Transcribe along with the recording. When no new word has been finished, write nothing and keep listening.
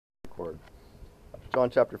John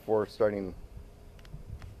chapter 4, starting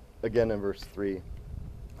again in verse 3. It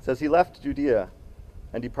says, He left Judea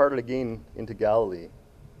and departed again into Galilee,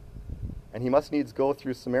 and he must needs go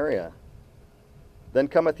through Samaria. Then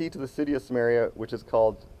cometh he to the city of Samaria, which is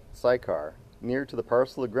called Sychar, near to the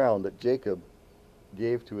parcel of ground that Jacob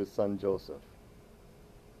gave to his son Joseph.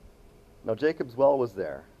 Now Jacob's well was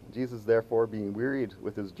there. Jesus, therefore, being wearied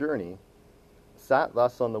with his journey, sat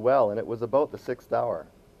thus on the well, and it was about the 6th hour.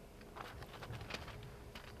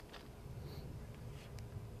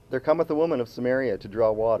 There cometh a woman of Samaria to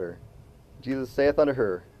draw water. Jesus saith unto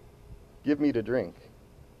her, Give me to drink.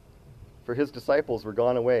 For his disciples were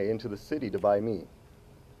gone away into the city to buy meat.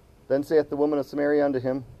 Then saith the woman of Samaria unto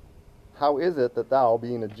him, How is it that thou,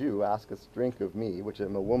 being a Jew, askest drink of me, which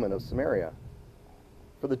am a woman of Samaria?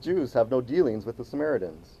 For the Jews have no dealings with the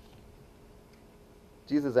Samaritans.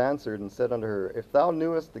 Jesus answered and said unto her, If thou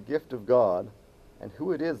knewest the gift of God, and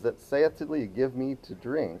who it is that saith to thee, Give me to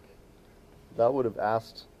drink, thou would have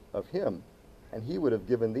asked of him, and he would have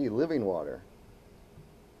given thee living water.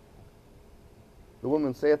 The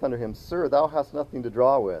woman saith unto him, Sir, thou hast nothing to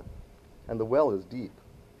draw with, and the well is deep.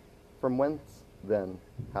 From whence then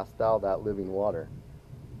hast thou that living water?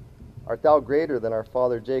 Art thou greater than our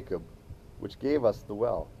father Jacob, which gave us the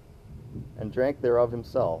well, and drank thereof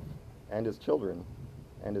himself, and his children,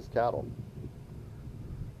 and his cattle?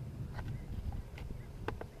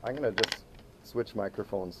 I'm going to just switch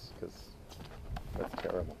microphones, because that's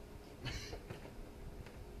terrible.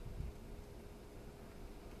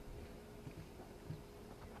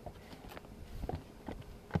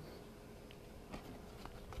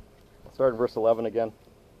 I'll start at verse 11 again.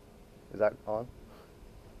 Is that on?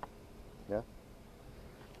 Yeah?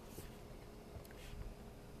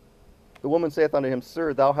 The woman saith unto him,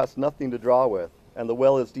 Sir, thou hast nothing to draw with, and the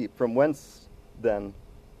well is deep. From whence, then,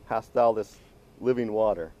 hast thou this living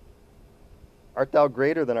water? Art thou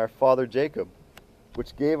greater than our father Jacob,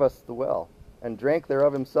 which gave us the well, and drank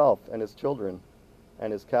thereof himself, and his children,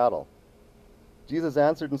 and his cattle? Jesus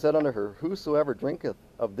answered and said unto her, Whosoever drinketh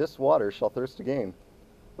of this water shall thirst again,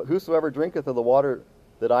 but whosoever drinketh of the water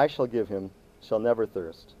that I shall give him shall never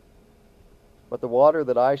thirst. But the water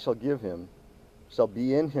that I shall give him shall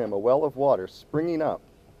be in him a well of water springing up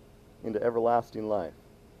into everlasting life.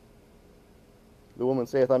 The woman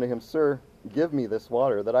saith unto him, Sir, give me this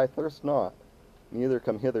water, that I thirst not, neither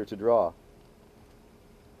come hither to draw.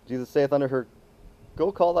 Jesus saith unto her,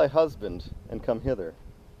 Go call thy husband, and come hither.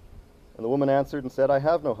 And the woman answered and said, I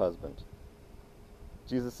have no husband.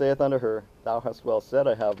 Jesus saith unto her, Thou hast well said,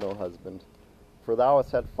 I have no husband, for thou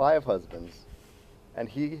hast had 5 husbands, and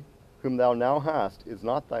he whom thou now hast is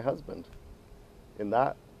not thy husband. In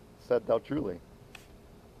that said thou truly.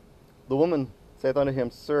 The woman saith unto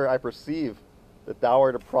him, Sir, I perceive that thou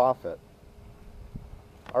art a prophet.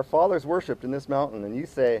 Our fathers worshipped in this mountain, and ye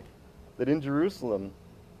say that in Jerusalem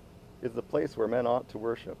is the place where men ought to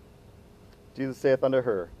worship. Jesus saith unto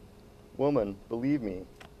her, Woman, believe me,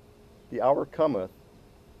 the hour cometh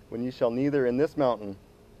when ye shall neither in this mountain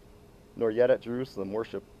nor yet at Jerusalem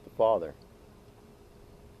worship the Father.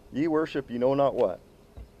 Ye worship ye know not what.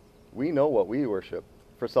 We know what we worship,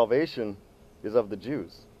 for salvation is of the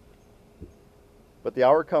Jews. But the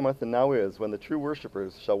hour cometh, and now is, when the true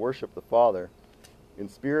worshippers shall worship the Father in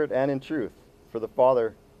spirit and in truth, for the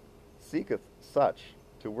Father seeketh such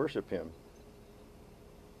to worship him.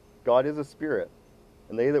 God is a spirit,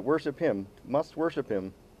 and they that worship him must worship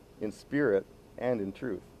him in spirit and in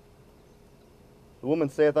truth. The woman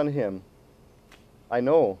saith unto him, I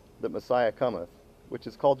know that Messiah cometh, which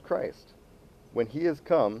is called Christ. When he is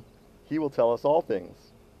come, he will tell us all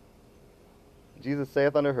things. Jesus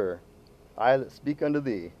saith unto her, I that speak unto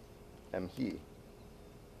thee am he.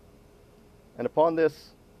 And upon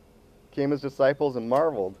this came his disciples and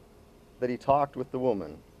marveled that he talked with the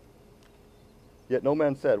woman. Yet no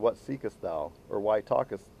man said, What seekest thou? Or why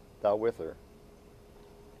talkest thou with her?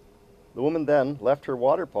 The woman then left her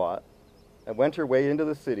water pot, and went her way into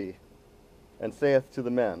the city, and saith to the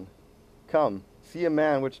men, Come, see a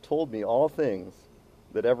man which told me all things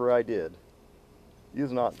that ever I did.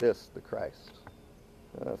 Is not this the Christ?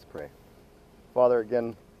 Let's pray. Father,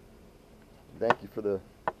 again, thank you for the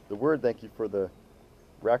word. Thank you for the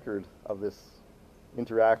record of this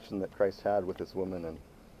interaction that Christ had with this woman, and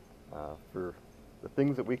for the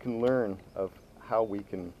things that we can learn of how we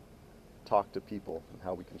can talk to people and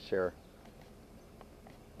how we can share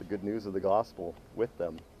the good news of the gospel with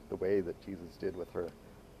them the way that Jesus did with her.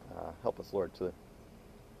 Help us, Lord, to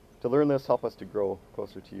learn this. Help us to grow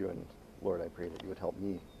closer to you. And Lord, I pray that you would help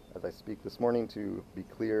me as I speak this morning to be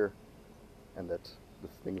clear, and that the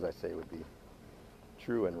things I say would be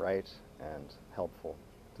true and right and helpful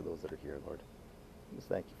to those that are here, Lord. Just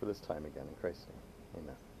thank you for this time again in Christ's name.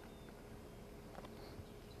 Amen.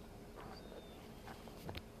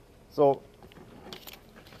 So,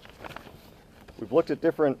 we've looked at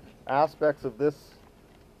different aspects of this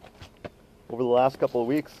over the last couple of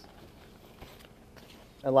weeks.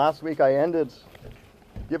 And last week I ended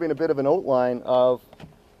giving a bit of an outline of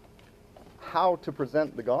how to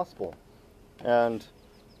present the gospel. And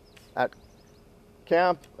at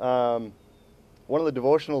camp, one of the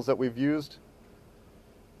devotionals that we've used,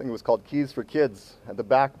 I think it was called Keys for Kids, at the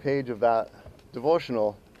back page of that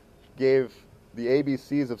devotional gave the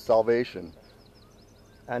ABCs of salvation.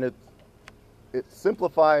 And it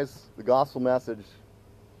simplifies the gospel message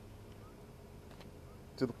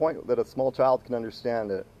to the point that a small child can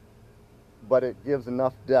understand it, but it gives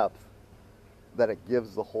enough depth that it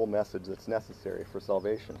gives the whole message that's necessary for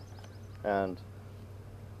salvation. And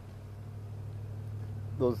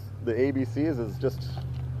the ABCs is just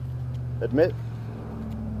admit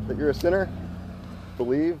that you're a sinner,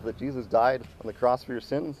 believe that Jesus died on the cross for your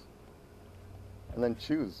sins, and then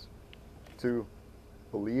choose to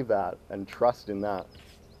believe that and trust in that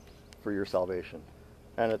for your salvation.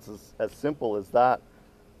 And it's as simple as that.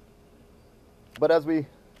 But as we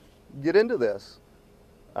get into this,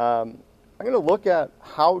 I'm going to look at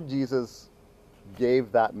how Jesus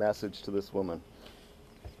gave that message to this woman.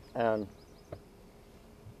 And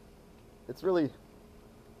it's really,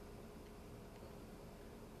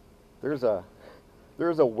 there's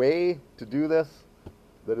a way to do this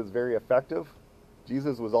that is very effective.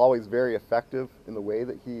 Jesus was always very effective in the way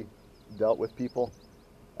that he dealt with people.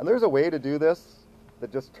 And there's a way to do this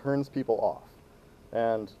that just turns people off.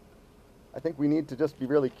 And I think we need to just be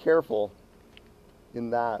really careful in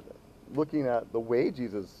that, looking at the way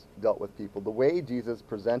Jesus dealt with people, the way Jesus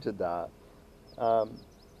presented that.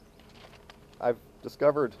 I've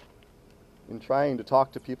discovered in trying to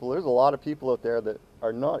talk to people, there's a lot of people out there that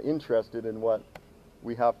are not interested in what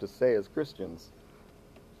we have to say as Christians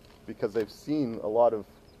because they've seen a lot of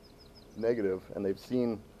negative and they've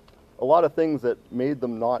seen a lot of things that made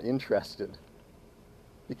them not interested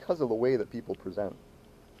because of the way that people present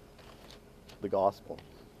the gospel,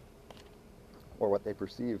 or what they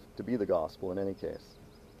perceive to be the gospel in any case.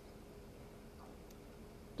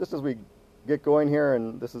 Just as we get going here,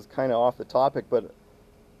 and this is kind of off the topic, but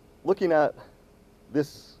looking at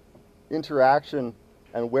this interaction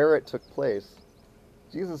and where it took place,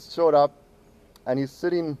 Jesus showed up and he's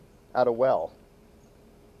sitting at a well,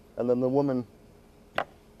 and then the woman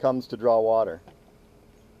comes to draw water.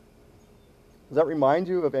 Does that remind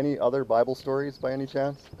you of any other Bible stories by any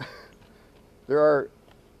chance? There are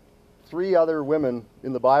 3 other women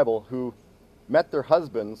in the Bible who met their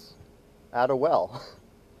husbands at a well.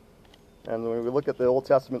 And when we look at the Old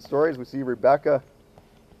Testament stories, we see Rebekah.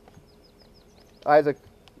 Isaac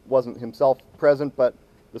wasn't himself present, but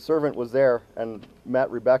the servant was there and met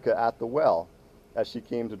Rebekah at the well as she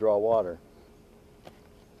came to draw water.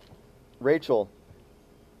 Rachel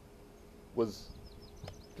was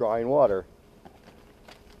drawing water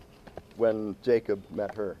when Jacob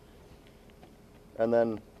met her. And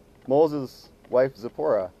then Moses' wife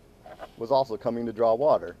Zipporah was also coming to draw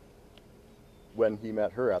water when he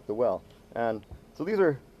met her at the well. And so these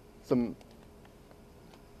are some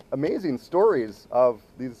amazing stories of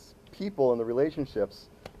these people and the relationships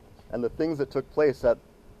and the things that took place at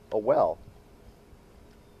a well.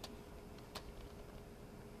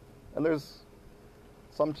 And there's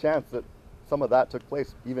some chance that some of that took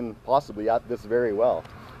place even possibly at this very well.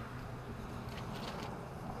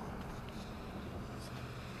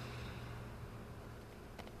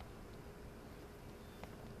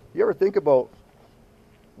 You ever think about,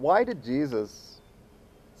 why did Jesus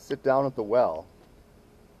sit down at the well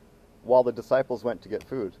while the disciples went to get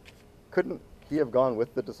food? Couldn't he have gone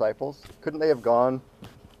with the disciples? Couldn't they have gone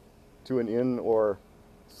to an inn or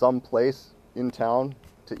some place in town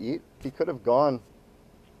to eat? He could have gone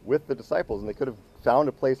with the disciples and they could have found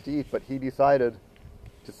a place to eat, but he decided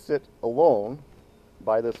to sit alone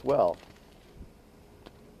by this well.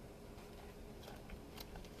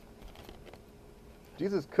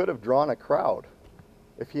 Jesus could have drawn a crowd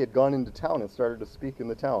if he had gone into town and started to speak in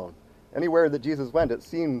the town. Anywhere that Jesus went, it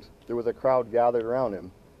seemed there was a crowd gathered around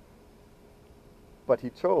him. But he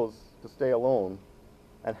chose to stay alone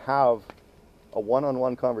and have a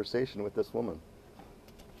one-on-one conversation with this woman.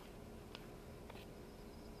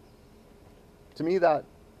 To me, that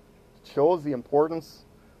shows the importance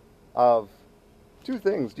of 2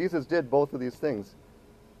 things. Jesus did both of these things.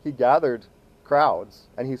 He gathered crowds,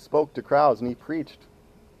 and he spoke to crowds, and he preached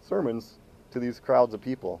sermons to these crowds of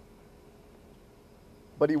people.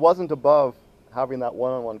 But he wasn't above having that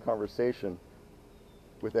one-on-one conversation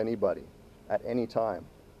with anybody. at any time.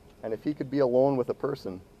 And if he could be alone with a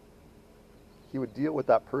person, he would deal with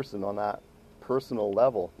that person on that personal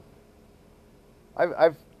level.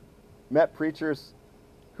 I've met preachers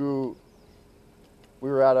who, we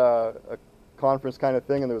were at a conference kind of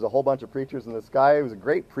thing, and there was a whole bunch of preachers, and this guy was a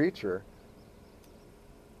great preacher,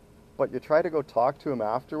 but you try to go talk to him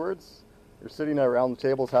afterwards. You're sitting around the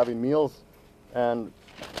tables having meals, and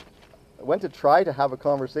I went to try to have a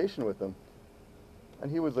conversation with him,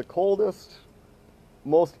 and he was the coldest,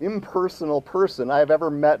 most impersonal person I've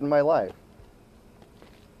ever met in my life.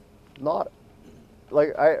 Not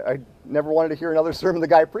like I never wanted to hear another sermon the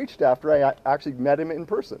guy preached after I actually met him in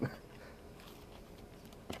person.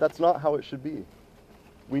 That's not how it should be.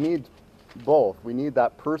 We need both. We need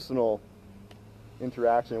that personal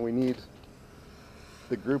interaction, and we need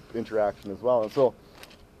the group interaction as well. And so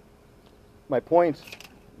my point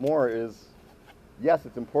more is, yes,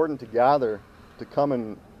 it's important to gather, to come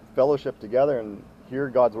and fellowship together and hear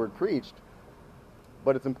God's word preached,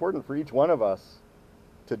 but it's important for each one of us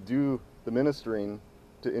to do the ministering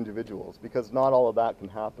to individuals, because not all of that can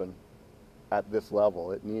happen at this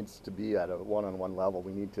level. It needs to be at a one-on-one level.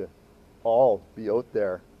 We need to all be out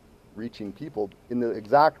there reaching people in the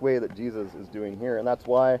exact way that Jesus is doing here. And that's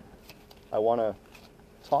why I want to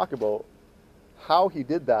talk about how he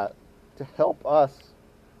did that, to help us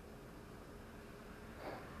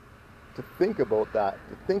to think about that,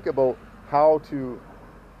 to think about how to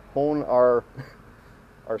hone our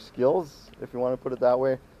skills, if you want to put it that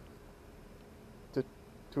way,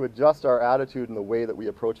 to adjust our attitude in the way that we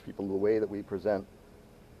approach people, the way that we present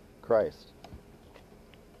Christ.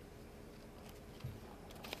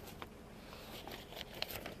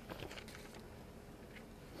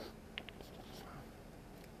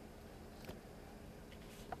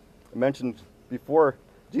 I mentioned before,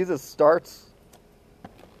 Jesus starts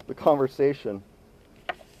the conversation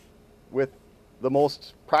with the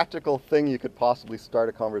most practical thing you could possibly start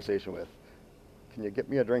a conversation with. Can you get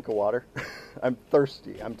me a drink of water? I'm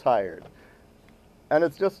thirsty. I'm tired. And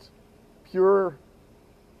it's just pure,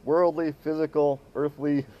 worldly, physical,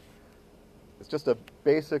 earthly. It's just a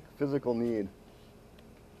basic physical need.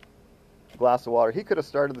 A glass of water. He could have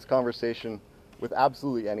started this conversation with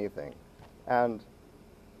absolutely anything. And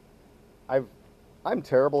I'm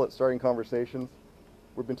terrible at starting conversations.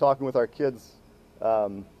 We've been talking with our kids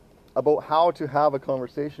about how to have a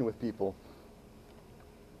conversation with people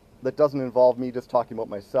that doesn't involve me just talking about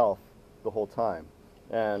myself the whole time.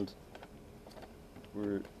 And we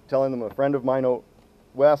were telling them, a friend of mine out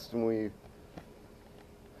west, and it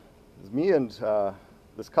was me and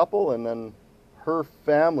this couple and then her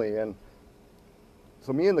family. And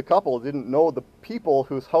so me and the couple didn't know the people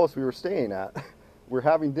whose house we were staying at. We were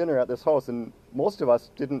having dinner at this house, and most of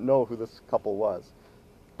us didn't know who this couple was.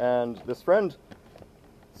 And this friend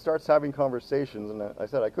starts having conversations, and I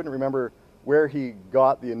said I couldn't remember where he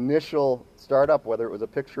got the initial startup, whether it was a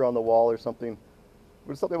picture on the wall or something. It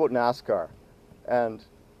was something about NASCAR. And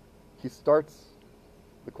he starts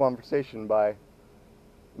the conversation by, you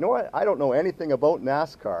know what, I don't know anything about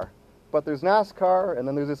NASCAR, but there's NASCAR, and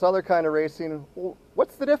then there's this other kind of racing. Well,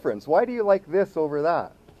 what's the difference? Why do you like this over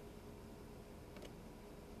that?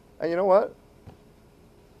 And you know what?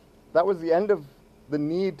 That was the end of the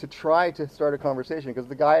need to try to start a conversation, because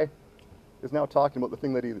the guy is now talking about the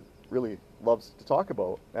thing that he really loves to talk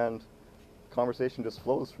about, and conversation just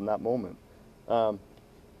flows from that moment.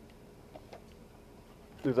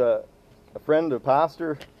 There's a friend, a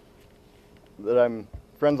pastor, that I'm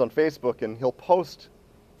friends on Facebook, and he'll post,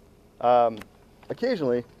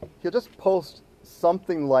 occasionally, he'll just post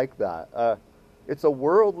something like that. It's a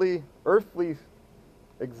worldly, earthly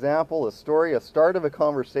example, a story, a start of a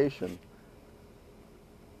conversation.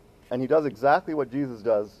 And he does exactly what Jesus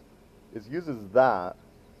does, is uses that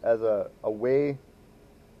as a way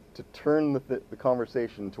to turn the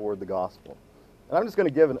conversation toward the gospel. And I'm just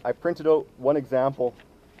going to I printed out one example.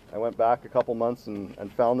 I went back a couple months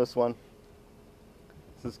and found this one.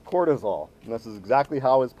 This is cortisol, and this is exactly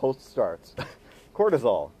how his post starts.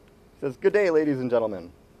 Cortisol. It says, "Good day, ladies and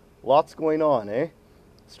gentlemen. Lots going on, eh?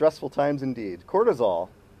 Stressful times indeed. Cortisol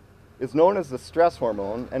is known as the stress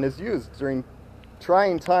hormone and is used during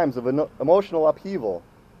trying times of emotional upheaval.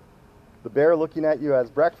 The bear looking at you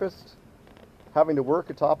as breakfast, having to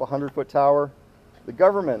work atop a 100-foot tower, the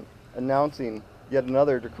government announcing yet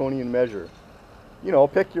another draconian measure. You know,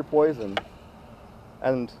 pick your poison."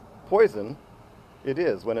 And poison it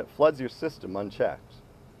is when it floods your system unchecked.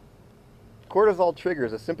 Cortisol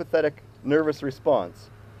triggers a sympathetic nervous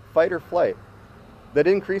response, fight or flight, that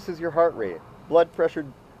increases your heart rate, blood pressure,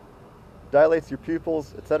 dilates your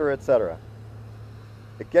pupils, etc., etc.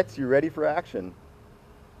 It gets you ready for action.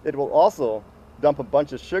 It will also dump a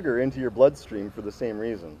bunch of sugar into your bloodstream for the same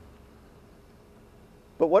reason.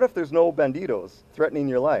 But what if there's no banditos threatening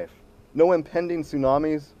your life? No impending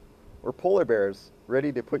tsunamis or polar bears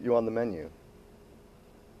ready to put you on the menu?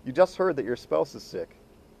 You just heard that your spouse is sick,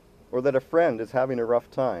 or that a friend is having a rough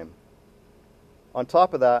time. On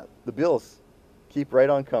top of that, the bills keep right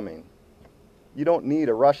on coming. You don't need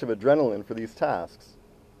a rush of adrenaline for these tasks,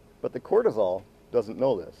 but the cortisol doesn't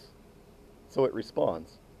know this, so it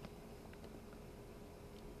responds.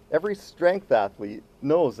 Every strength athlete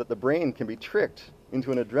knows that the brain can be tricked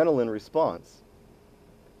into an adrenaline response.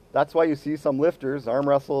 That's why you see some lifters, arm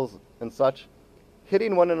wrestles, and such,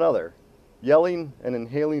 hitting one another, yelling and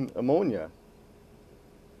inhaling ammonia.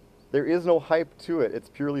 There is no hype to it. It's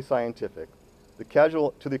purely scientific.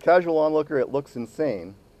 To the casual onlooker, it looks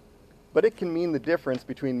insane, but it can mean the difference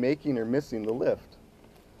between making or missing the lift.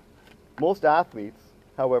 Most athletes,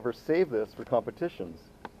 however, save this for competitions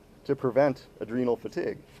to prevent adrenal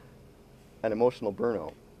fatigue and emotional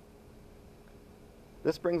burnout.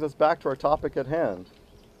 This brings us back to our topic at hand.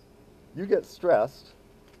 You get stressed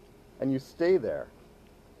and you stay there.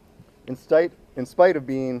 In spite of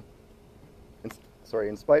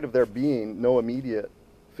there being no immediate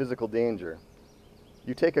physical danger.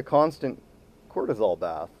 You take a constant cortisol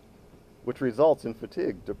bath, which results in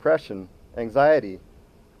fatigue, depression, anxiety,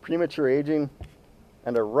 premature aging,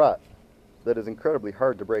 and a rut that is incredibly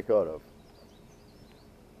hard to break out of.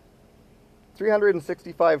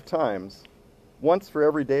 365 times, once for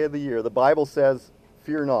every day of the year, the Bible says,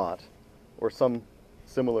 "Fear not," or some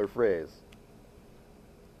similar phrase.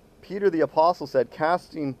 Peter the apostle said,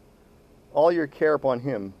 "Casting all your care upon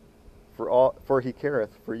him, for he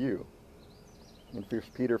careth for you," in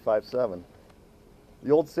 1 Peter 5:7.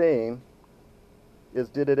 The old saying is,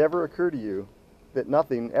 "Did it ever occur to you that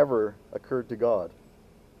nothing ever occurred to God?"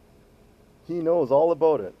 He knows all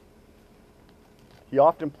about it. He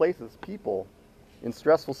often places people in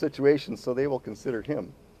stressful situations so they will consider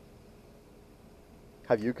him.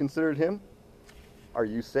 Have you considered him? Are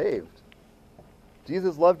you saved?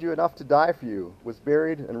 Jesus loved you enough to die for you, was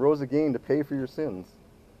buried, and rose again to pay for your sins.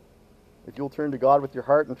 If you'll turn to God with your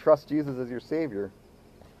heart and trust Jesus as your Savior,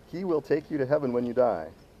 he will take you to heaven when you die.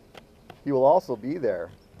 He will also be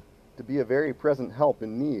there to be a very present help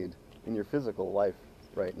in need in your physical life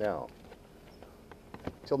right now.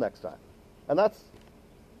 Till next time. And I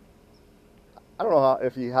don't know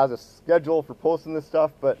if he has a schedule for posting this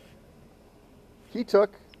stuff, but he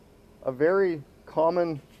took a very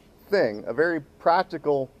common thing, a very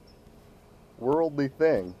practical, worldly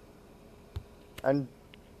thing, and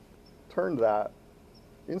turned that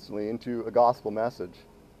instantly into a gospel message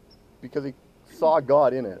because he saw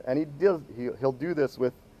God in it. And he'll do this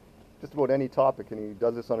with just about any topic, and he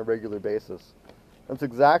does this on a regular basis. That's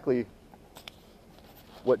exactly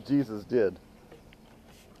what Jesus did.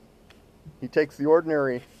 He takes the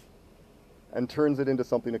ordinary and turns it into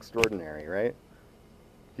something extraordinary, right?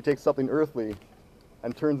 He takes something earthly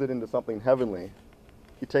and turns it into something heavenly.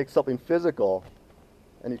 He takes something physical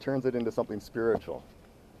and he turns it into something spiritual.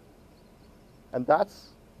 And that's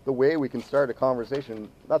the way we can start a conversation.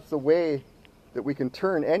 That's the way that we can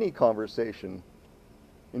turn any conversation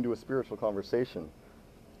into a spiritual conversation.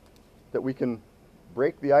 That we can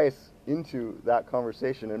break the ice into that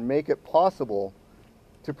conversation and make it possible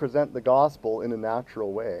to present the gospel in a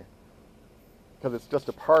natural way. Because it's just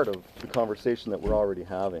a part of the conversation that we're already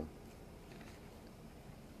having.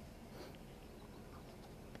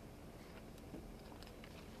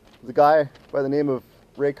 There's a guy by the name of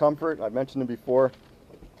Ray Comfort. I've mentioned him before.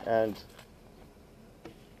 And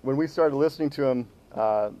when we started listening to him,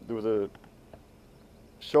 there was a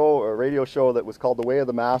radio show that was called The Way of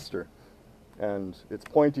the Master. And it's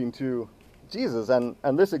pointing to Jesus. And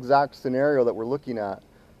this exact scenario that we're looking at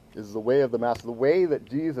is the way of the Master, the way that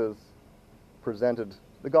Jesus presented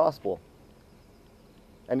the gospel.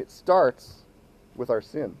 And it starts with our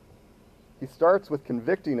sin. He starts with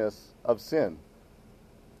convicting us of sin.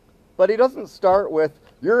 But he doesn't start with,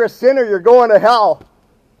 "You're a sinner, you're going to hell."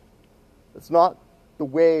 It's not the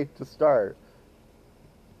way to start.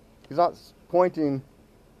 He's not pointing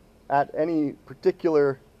at any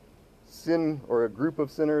particular sin or a group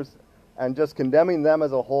of sinners and just condemning them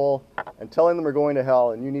as a whole and telling them they're going to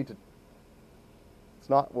hell and you need to... It's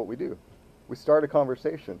not what we do. We start a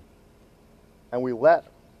conversation and we let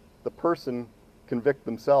the person convict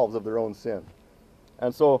themselves of their own sin.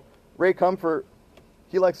 And so Ray Comfort,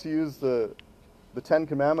 he likes to use the Ten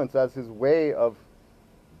Commandments as his way of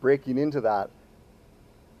breaking into that.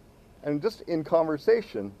 And just in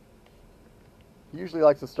conversation, he usually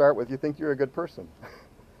likes to start with, "You think you're a good person?"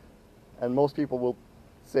 And most people will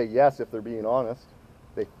say yes if they're being honest.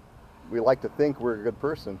 They we like to think we're a good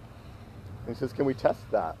person. And he says, can we test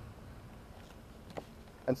that?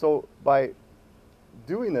 And so by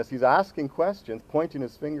doing this, he's asking questions, pointing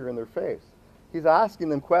his finger in their face. He's asking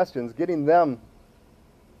them questions, getting them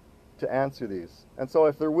to answer these. And so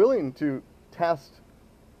if they're willing to test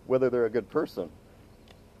whether they're a good person,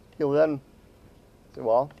 he'll then say,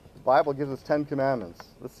 well, the Bible gives us 10 commandments.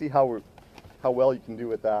 Let's see how well you can do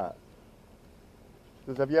with that. He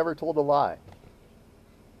says, have you ever told a lie?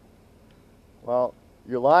 Well,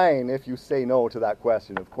 you're lying if you say no to that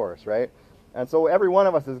question, of course, right? And so every one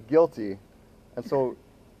of us is guilty, and so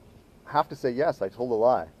have to say, yes, I told a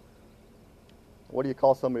lie. What do you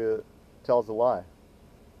call somebody that tells a lie?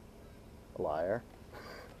 A liar.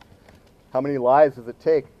 How many lies does it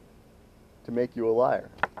take to make you a liar?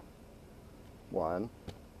 One.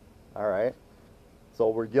 All right. So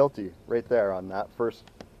we're guilty right there on that first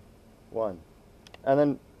one. And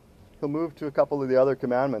then he'll move to a couple of the other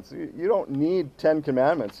commandments. You don't need 10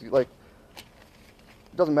 commandments. It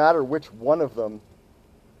doesn't matter which one of them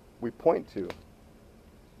we point to.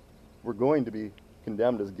 We're going to be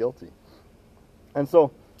condemned as guilty. And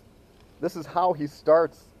so this is how he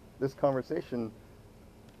starts this conversation.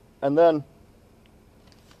 And then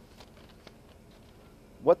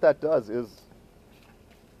what that does is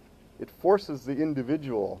it forces the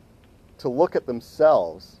individual to look at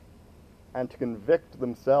themselves and to convict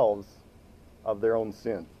themselves of their own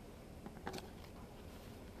sin.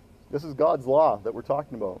 This is God's law that we're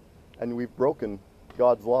talking about, and we've broken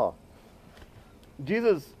God's law.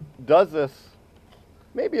 Jesus does this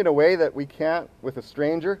maybe in a way that we can't with a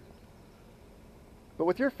stranger, but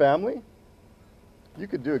with your family, you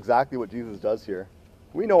could do exactly what Jesus does here.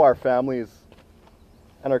 We know our families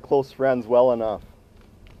and our close friends well enough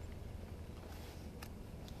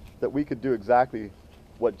that we could do exactly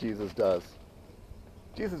what Jesus does.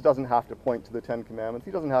 Jesus doesn't have to point to the 10 commandments.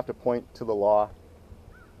 He doesn't have to point to the law.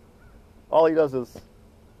 All he does is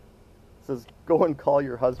says, go and call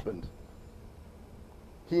your husband.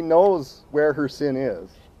 He knows where her sin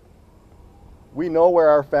is. We know where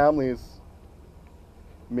our family's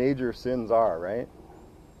major sins are, right?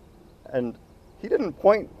 And he didn't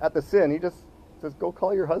point at the sin. He just says, go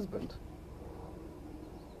call your husband.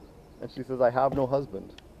 And she says, I have no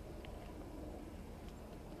husband.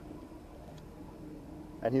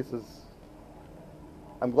 And he says,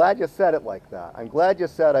 I'm glad you said it like that. I'm glad you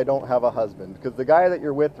said I don't have a husband, because the guy that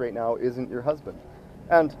you're with right now isn't your husband.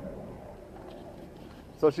 And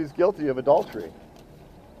so she's guilty of adultery.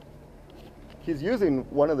 He's using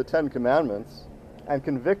one of the 10 commandments and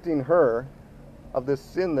convicting her of this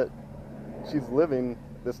sin that she's living,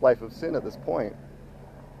 this life of sin at this point,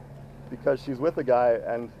 because she's with a guy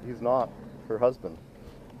and he's not her husband.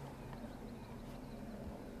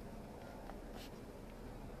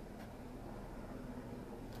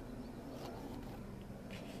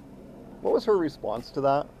 What was her response to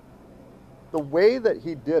that? The way that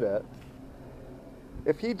he did it,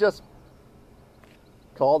 if he just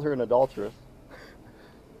called her an adulteress,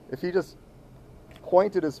 if he just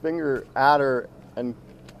pointed his finger at her and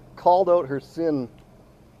called out her sin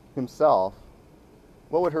himself,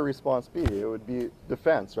 what would her response be? It would be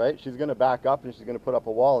defense, right? She's going to back up and she's going to put up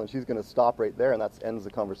a wall and she's going to stop right there, and that ends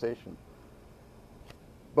the conversation.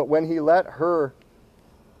 But when he let her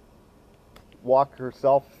walk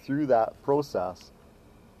herself through that process,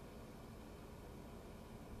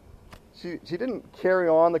 she didn't carry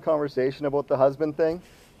on the conversation about the husband thing,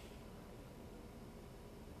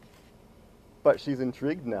 but she's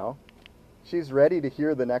intrigued now. She's ready to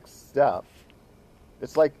hear the next step.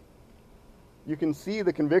 It's like you can see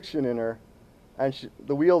the conviction in her, and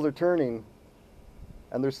the wheels are turning,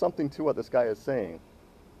 and there's something to what this guy is saying.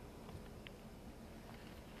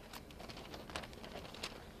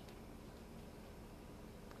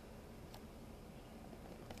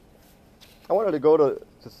 I wanted to go to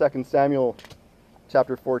 2 Samuel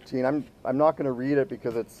chapter 14. I'm not going to read it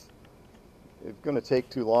because it's going to take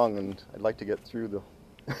too long, and I'd like to get through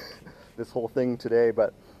this whole thing today.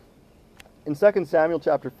 But in 2 Samuel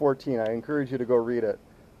chapter 14, I encourage you to go read it.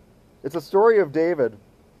 It's a story of David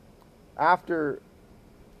after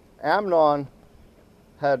Amnon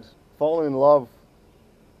had fallen in love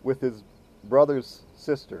with his brother's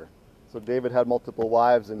sister. So David had multiple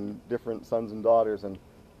wives and different sons and daughters, and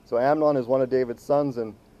so Amnon is one of David's sons,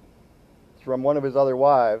 and from one of his other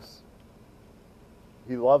wives,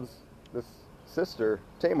 he loves this sister,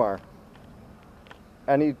 Tamar.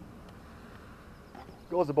 And he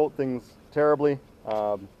goes about things terribly,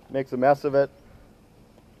 makes a mess of it,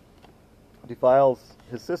 defiles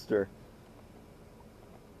his sister.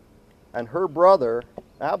 And her brother,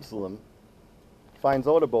 Absalom, finds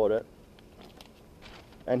out about it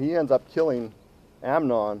And he ends up killing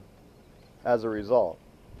Amnon as a result,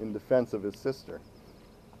 in defense of his sister.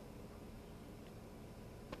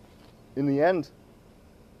 In the end,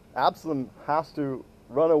 Absalom has to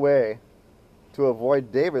run away to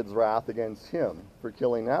avoid David's wrath against him for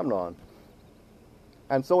killing Amnon.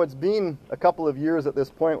 And so it's been a couple of years at this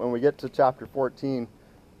point when we get to chapter 14.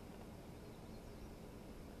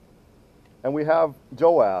 And we have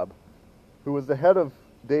Joab, who was the head of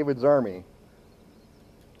David's army,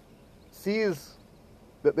 sees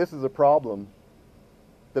that this is a problem,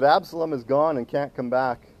 that Absalom is gone and can't come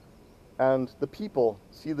back, and the people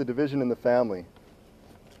see the division in the family,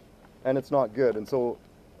 and it's not good. And so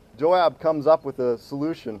Joab comes up with a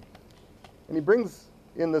solution, and he brings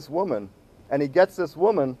in this woman, and he gets this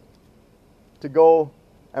woman to go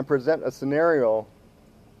and present a scenario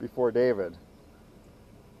before David.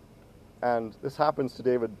 And this happens to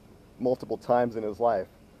David multiple times in his life,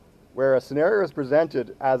 where a scenario is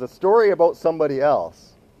presented as a story about somebody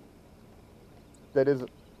else that is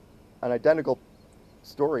an identical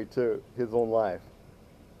story to his own life.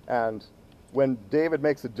 And when David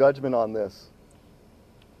makes a judgment on this,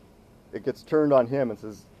 it gets turned on him and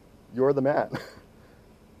says, "You're the man.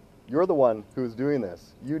 You're the one who's doing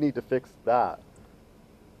this. You need to fix that."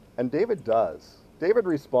 And David does. David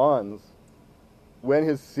responds when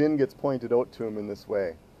his sin gets pointed out to him in this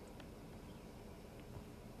way.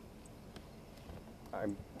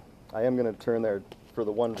 I am going to turn there for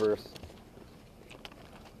the one verse.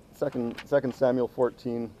 2 Samuel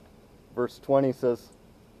 14, verse 20 says,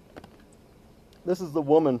 this is the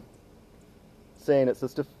woman saying, it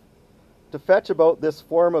says, to fetch about this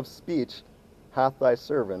form of speech hath thy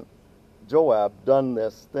servant Joab done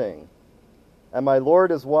this thing. And my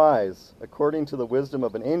Lord is wise, according to the wisdom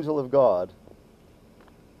of an angel of God,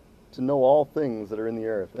 to know all things that are in the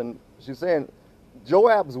earth. And she's saying,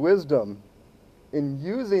 Joab's wisdom in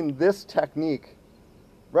using this technique,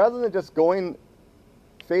 rather than just going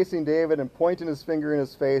facing David and pointing his finger in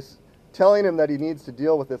his face, telling him that he needs to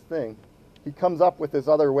deal with this thing, he comes up with this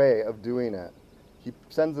other way of doing it. He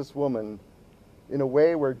sends this woman in a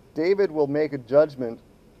way where David will make a judgment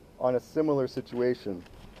on a similar situation.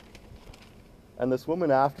 And this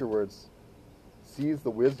woman afterwards sees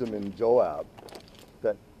the wisdom in Joab,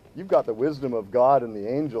 that you've got the wisdom of God and the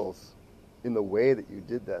angels in the way that you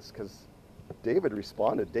did this, because David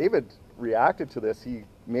responded. David reacted to this. He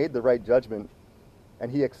made the right judgment,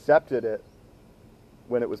 and he accepted it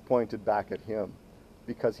when it was pointed back at him,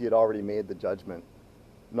 because he had already made the judgment,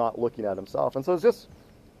 not looking at himself. And so it's just,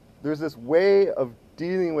 there's this way of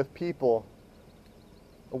dealing with people,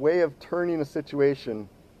 a way of turning a situation.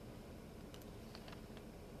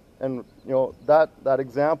 And, you know, that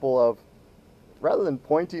example of, rather than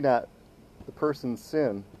pointing at the person's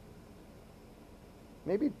sin,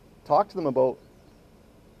 maybe talk to them about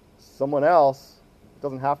someone else. It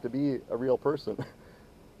doesn't have to be a real person.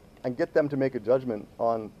 And get them to make a judgment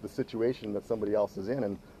on the situation that somebody else is in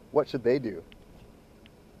and what should they do.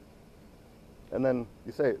 And then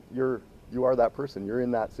you say, you are that person. You're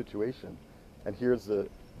in that situation. And here's the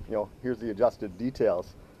adjusted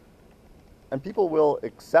details. And people will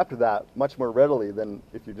accept that much more readily than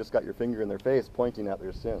if you just got your finger in their face pointing at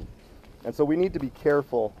their sin. And so we need to be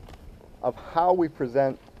careful of how we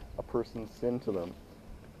present a person's sin to them.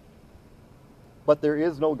 But there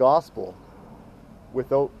is no gospel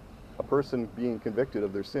without a person being convicted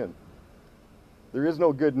of their sin. There is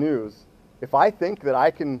no good news. If I think that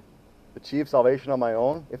I can achieve salvation on my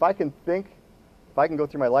own, if I can go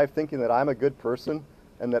through my life thinking that I'm a good person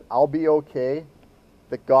and that I'll be okay,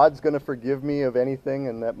 that God's going to forgive me of anything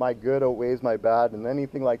and that my good outweighs my bad and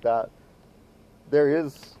anything like that, there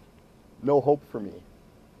is no hope for me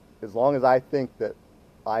as long as I think that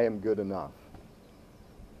I am good enough.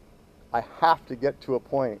 I have to get to a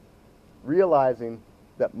point realizing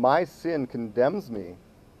that my sin condemns me,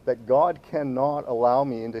 that God cannot allow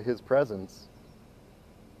me into his presence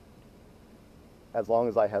as long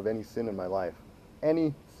as I have any sin in my life.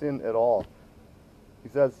 Any sin at all. He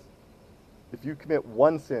says, if you commit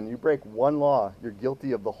one sin, you break one law, you're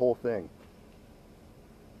guilty of the whole thing.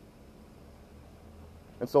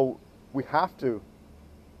 And so we have to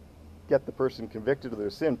get the person convicted of their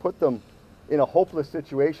sin, put them in a hopeless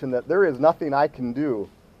situation that there is nothing I can do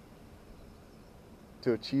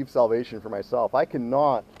to achieve salvation for myself. I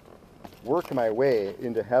cannot work my way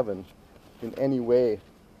into heaven in any way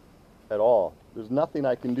at all. There's nothing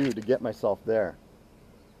I can do to get myself there.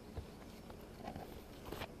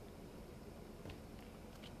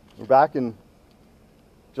 We're back in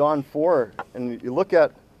John 4, and you look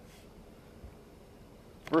at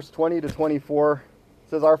verse 20 to 24. It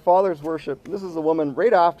says, our fathers worship. This is the woman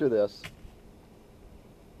right after this.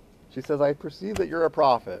 She says, I perceive that you're a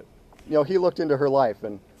prophet. You know, he looked into her life,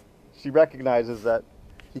 and she recognizes that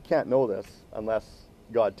he can't know this unless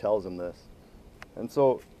God tells him this. And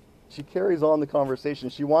so she carries on the conversation.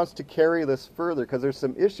 She wants to carry this further because there's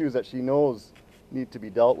some issues that she knows need to be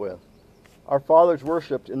dealt with. Our fathers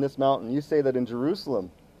worshipped in this mountain. You say that in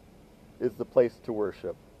Jerusalem is the place to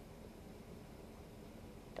worship.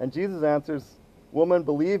 And Jesus answers, Woman,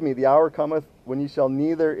 believe me, the hour cometh when ye shall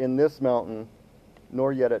neither in this mountain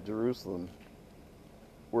nor yet at Jerusalem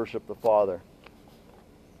worship the Father.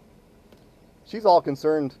 She's all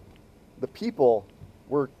concerned. The people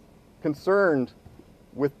were concerned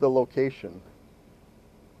with the location.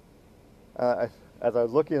 As I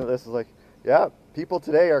was looking at this, I was like, yeah, people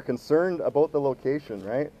today are concerned about the location,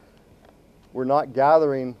 right? We're not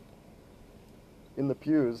gathering in the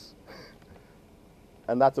pews,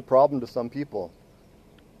 and that's a problem to some people.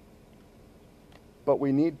 But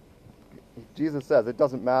we need, Jesus says, it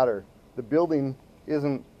doesn't matter. The building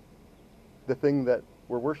isn't the thing that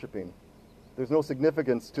we're worshiping. There's no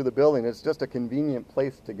significance to the building. It's just a convenient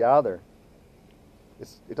place to gather.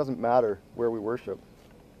 It doesn't matter where we worship.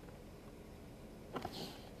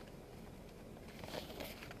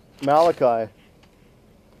 Malachi.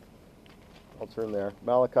 I'll turn there.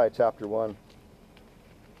 Malachi chapter 1.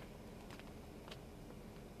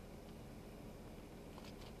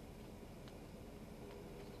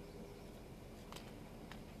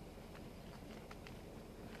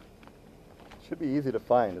 Should be easy to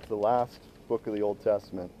find. It's the last book of the Old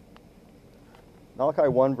Testament. Malachi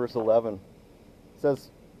 1 verse 11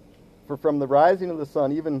 says, For from the rising of the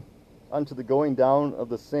sun even unto the going down of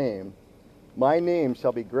the same, my name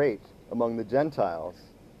shall be great among the Gentiles,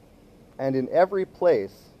 and in every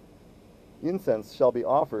place incense shall be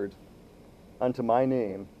offered unto my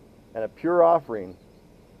name, and a pure offering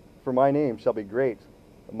for my name shall be great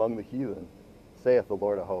among the heathen, saith the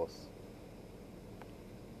Lord of hosts.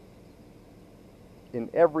 In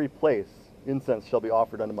every place incense shall be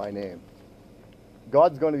offered unto my name.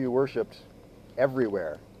 God's going to be worshipped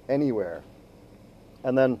everywhere, anywhere.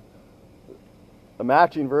 And then a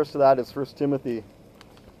matching verse to that is 1 Timothy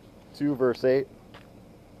 2 verse 8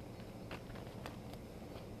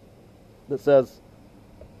 that says,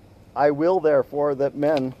 I will therefore that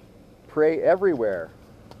men pray everywhere,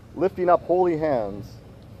 lifting up holy hands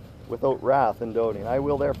without wrath and doting. I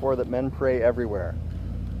will therefore that men pray everywhere.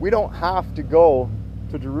 We don't have to go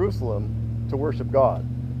to Jerusalem to worship God.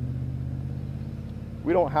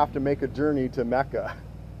 We don't have to make a journey to Mecca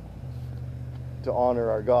to honor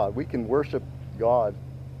our God. We can worship God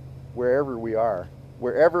wherever we are.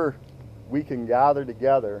 Wherever we can gather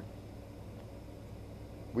together,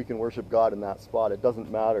 we can worship God in that spot. It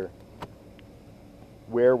doesn't matter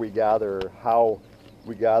where we gather or how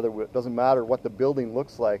we gather. It doesn't matter what the building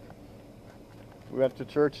looks like. We went to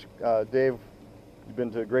church. Dave, you've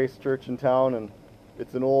been to Grace Church in town, and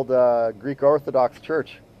it's an old Greek Orthodox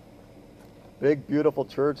church. Big, beautiful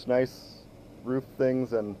church, nice roof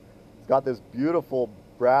things, and it's got this beautiful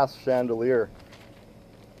brass chandelier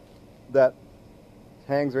that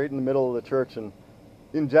hangs right in the middle of the church. And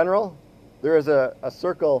in general, there is a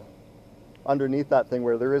circle underneath that thing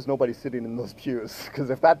where there is nobody sitting in those pews,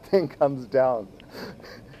 because if that thing comes down,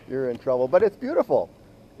 you're in trouble. But it's beautiful.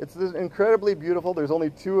 It's incredibly beautiful. There's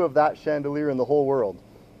only 2 of that chandelier in the whole world.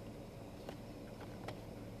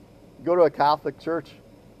 Go to a Catholic church.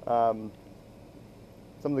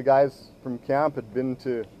 Some of the guys from camp had been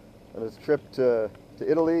on this trip to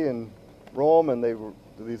Italy and Rome, and they were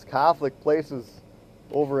to these Catholic places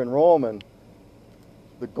over in Rome, and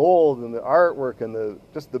the gold and the artwork and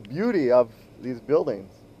just the beauty of these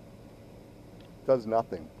buildings does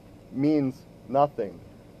nothing, means nothing.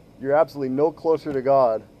 You're absolutely no closer to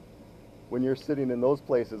God when you're sitting in those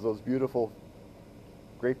places, those beautiful,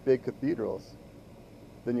 great big cathedrals,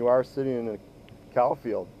 than you are sitting in a cow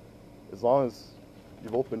field. As long as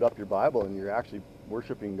you've opened up your Bible and you're actually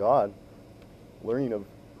worshiping God, learning of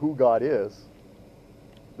who God is,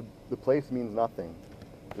 the place means nothing.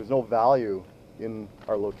 There's no value in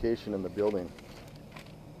our location in the building.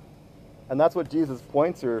 And that's what Jesus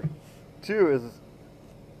points her to, is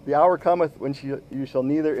the hour cometh when you shall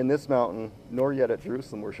neither in this mountain nor yet at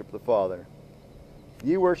Jerusalem worship the Father.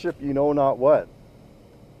 Ye worship ye know not what.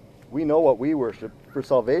 We know what we worship, for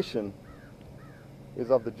salvation is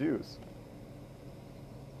of the Jews.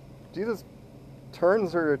 Jesus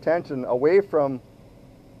turns her attention away from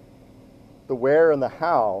the where and the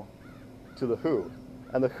how to the who.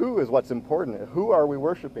 And the who is what's important. Who are we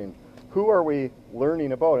worshiping? Who are we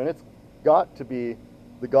learning about? And it's got to be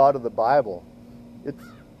the God of the Bible.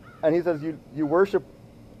 And he says, you worship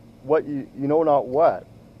what you know not what.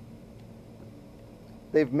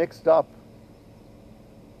 they've mixed up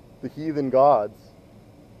the heathen gods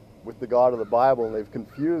with the God of the Bible, and they've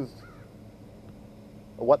confused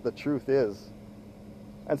what the truth is.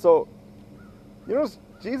 And so,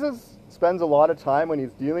 Jesus spends a lot of time when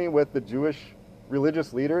he's dealing with the Jewish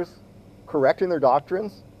religious leaders correcting their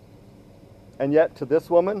doctrines. And yet to this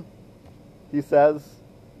woman, he says,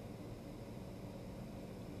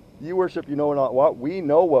 you worship you know not what. We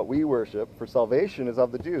know what we worship, for salvation is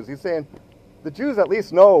of the Jews. He's saying the Jews at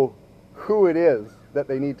least know who it is that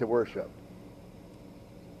they need to worship.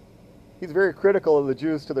 He's very critical of the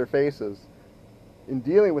Jews to their faces in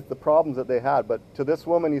dealing with the problems that they had. But to this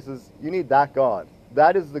woman, he says, you need that God.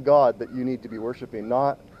 That is the God that you need to be worshiping,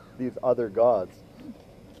 not these other gods.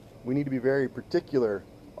 We need to be very particular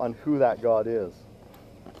on who that God is.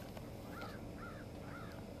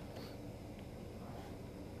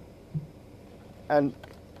 And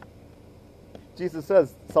Jesus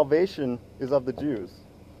says salvation is of the Jews.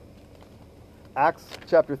 Acts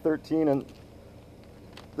chapter 13, and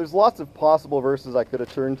there's lots of possible verses I could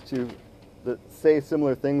have turned to that say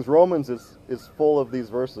similar things. Romans is full of these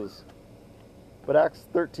verses. But Acts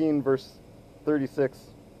 13, verse 26.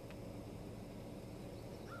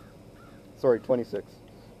 Sorry, 26. It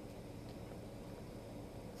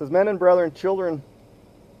says, men and brethren, children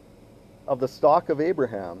of the stock of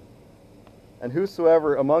Abraham, and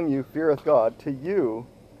whosoever among you feareth God, to you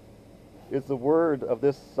is the word of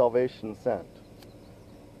this salvation sent.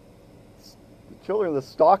 The children of the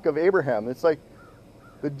stock of Abraham. It's like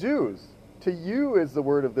the Jews. To you is the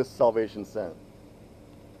word of this salvation sent.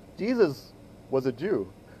 Jesus was a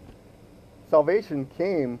Jew. Salvation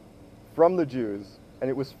came from the Jews, and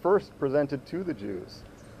it was first presented to the Jews.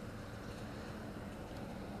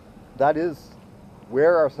 That is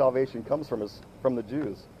where our salvation comes from, is from the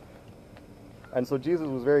Jews. And so Jesus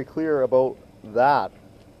was very clear about that.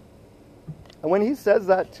 And when he says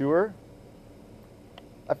that to her,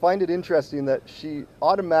 I find it interesting that she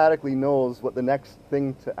automatically knows what the next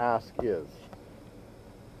thing to ask is.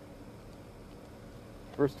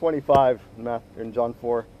 Verse 25 in John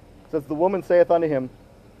 4 says, the woman saith unto him,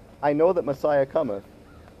 I know that Messiah cometh,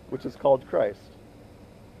 which is called Christ.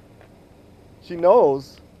 She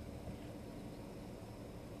knows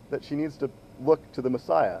that she needs to look to the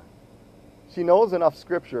Messiah. She knows enough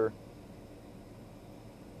Scripture.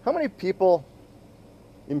 How many people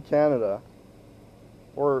in Canada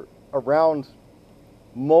or around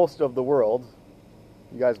most of the world,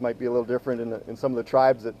 you guys might be a little different in some of the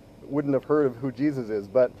tribes that wouldn't have heard of who Jesus is,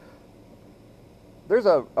 but there's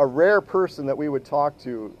a rare person that we would talk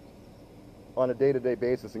to on a day-to-day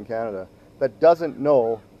basis in Canada that doesn't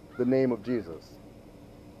know the name of Jesus.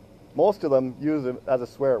 Most of them use it as a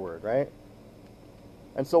swear word, right?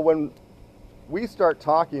 And so when we start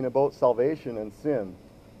talking about salvation and sin,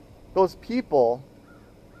 those people,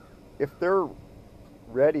 if they're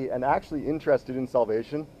ready and actually interested in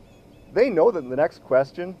salvation, they know that the next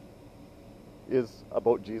question is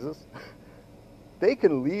about Jesus. They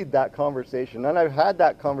can lead that conversation. And I've had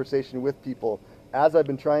that conversation with people as I've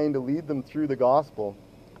been trying to lead them through the gospel.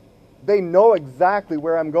 They know exactly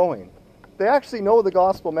where I'm going. They actually know the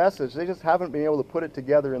gospel message. They just haven't been able to put it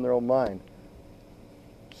together in their own mind.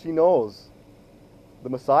 She knows the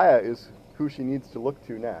Messiah is who she needs to look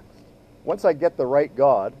to next. Once I get the right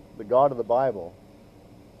God, the God of the Bible,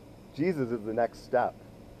 Jesus is the next step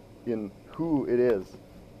in who it is.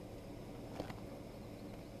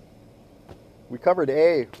 We covered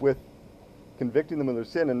A with convicting them of their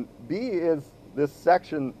sin, and B is this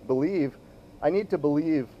section, believe. I need to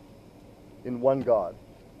believe in one God,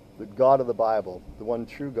 the God of the Bible, the one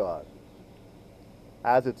true God,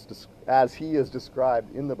 as he is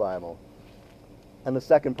described in the Bible. And the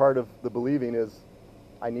second part of the believing is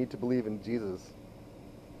I need to believe in Jesus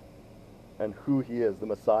and who he is, the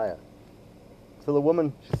Messiah. So the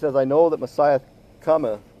woman, she says, I know that Messiah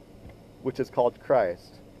cometh, which is called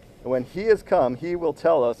Christ. And when he is come, he will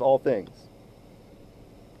tell us all things.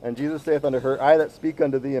 And Jesus saith unto her, I that speak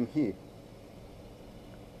unto thee am he.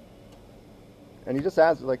 And he just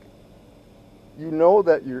asks, like, you know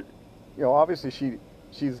that obviously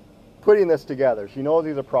she's putting this together. She knows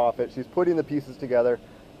he's a prophet. She's putting the pieces together.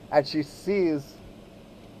 And she sees,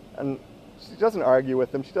 and she doesn't argue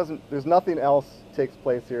with him. There's nothing else takes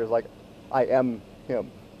place here. It's like, I am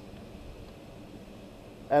him.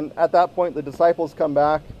 And at that point, the disciples come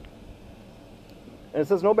back. And it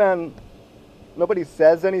says nobody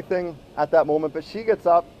says anything at that moment, but she gets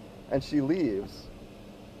up and she leaves.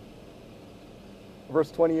 Verse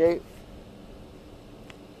 28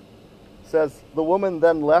 says, the woman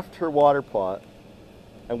then left her water pot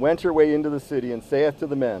and went her way into the city and saith to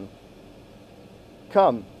the men,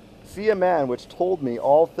 come, see a man which told me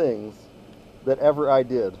all things that ever I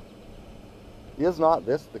did. Is not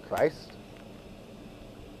this the Christ?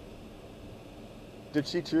 Did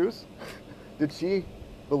she choose? Did she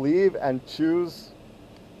believe and choose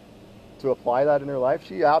to apply that in her life?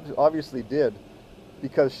 She obviously did,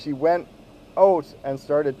 because she went out and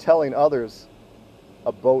started telling others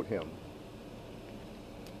about him.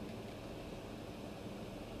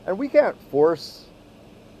 And we can't force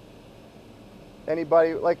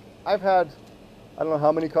anybody. Like, I've had, I don't know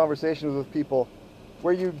how many conversations with people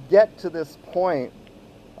where you get to this point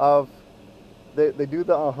of they do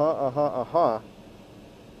the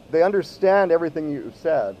they understand everything you've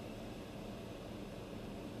said,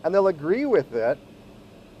 and they'll agree with it.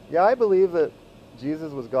 Yeah, I believe that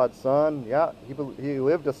Jesus was God's son. Yeah, he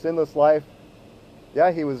lived a sinless life.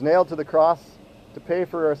 Yeah, he was nailed to the cross to pay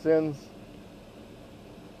for our sins.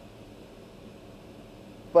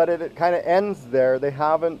 But it kind of ends there. They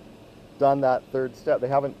haven't done that third step. They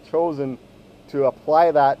haven't chosen to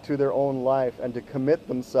apply that to their own life and to commit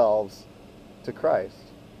themselves to Christ,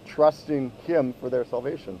 trusting him for their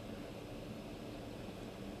salvation.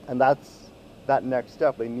 And that's that next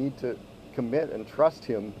step. They need to commit and trust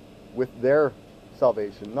him with their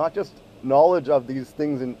salvation. Not just knowledge of these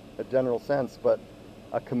things in a general sense, but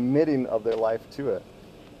a committing of their life to it.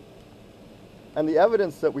 And the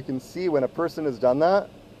evidence that we can see when a person has done that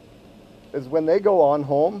is when they go on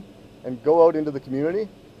home and go out into the community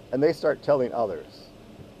and they start telling others.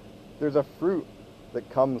 There's a fruit that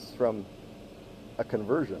comes from a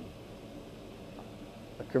conversion.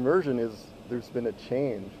 A conversion is there's been a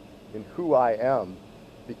change in who I am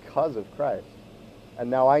because of Christ. And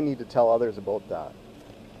now I need to tell others about that.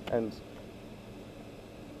 And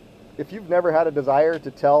if you've never had a desire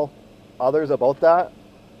to tell others about that,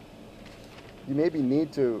 you maybe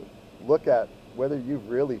need to look at whether you've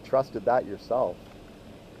really trusted that yourself.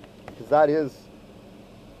 Because that is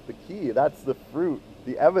the key. That's the fruit,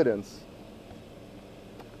 the evidence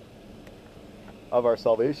of our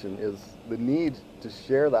salvation, is the need to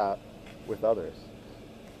share that with others.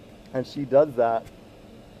 And she does that.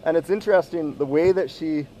 And it's interesting, the way that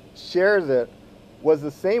she shares it was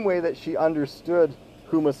the same way that she understood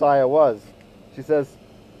who Messiah was. She says,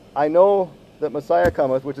 I know that Messiah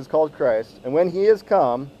cometh, which is called Christ, and when he is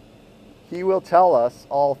come, he will tell us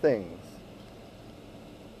all things.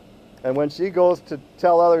 And when she goes to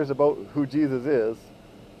tell others about who Jesus is,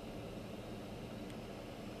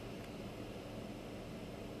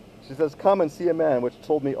 she says, come and see a man which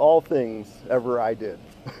told me all things ever I did.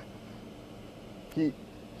 He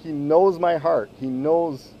knows my heart. He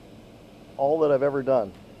knows all that I've ever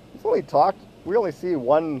done. He's only talked, we only see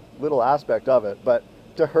one little aspect of it, but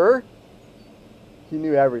to her, he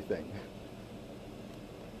knew everything.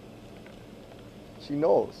 She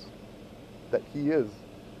knows that he is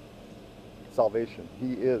salvation.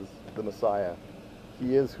 He is the Messiah.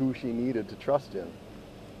 He is who she needed to trust in.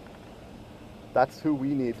 That's who we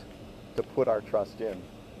need to put our trust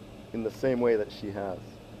in the same way that she has.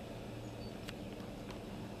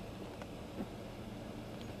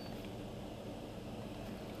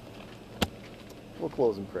 We'll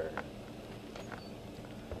close in prayer.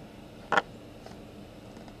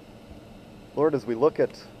 Lord, as we look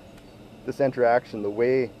at this interaction, the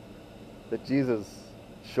way that Jesus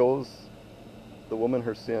shows the woman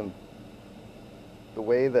her sin, the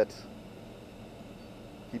way that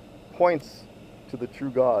he points to the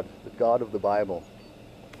true God, the God of the Bible,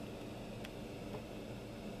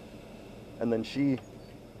 and then she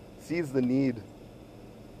sees the need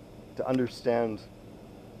to understand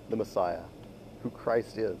the Messiah, who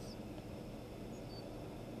Christ is.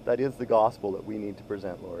 That is the gospel that we need to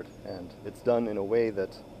present, Lord, and it's done in a way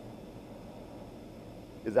that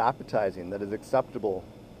is appetizing, that is acceptable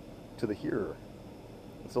to the hearer.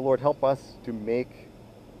 And so, Lord, help us to make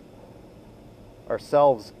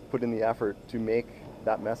ourselves put in the effort to make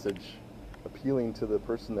that message appealing to the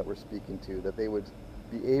person that we're speaking to, that they would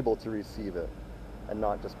be able to receive it and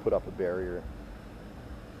not just put up a barrier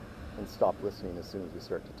and stop listening as soon as we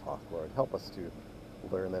start to talk, Lord. Help us to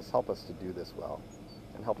learn this. Help us to do this well.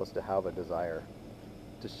 And help us to have a desire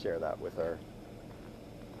to share that with our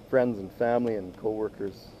friends and family and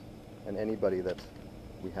co-workers and anybody that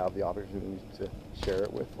we have the opportunity to share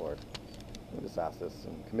it with, Lord. We just ask this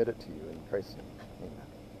and commit it to you in Christ's name. Amen.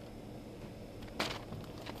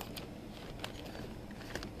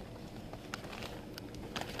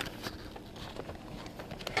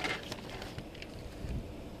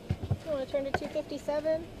 You want to turn to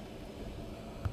 257?